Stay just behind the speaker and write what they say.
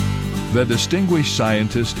The distinguished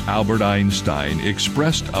scientist Albert Einstein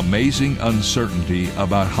expressed amazing uncertainty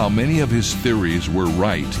about how many of his theories were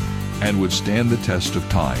right and would stand the test of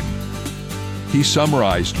time. He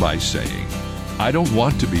summarized by saying, "I don't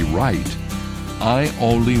want to be right. I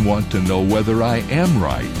only want to know whether I am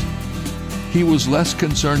right." He was less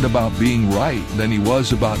concerned about being right than he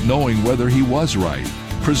was about knowing whether he was right,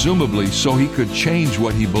 presumably so he could change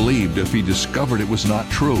what he believed if he discovered it was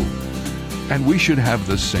not true. And we should have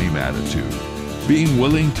the same attitude, being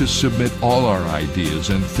willing to submit all our ideas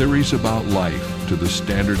and theories about life to the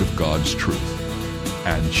standard of God's truth,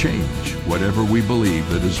 and change whatever we believe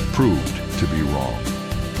that is proved to be wrong.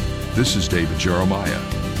 This is David Jeremiah,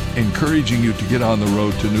 encouraging you to get on the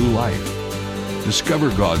road to new life. Discover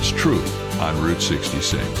God's truth on Route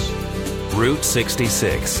 66. Route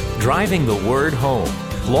 66, driving the word home.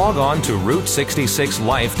 Log on to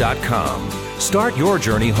Route66Life.com. Start your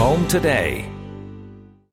journey home today.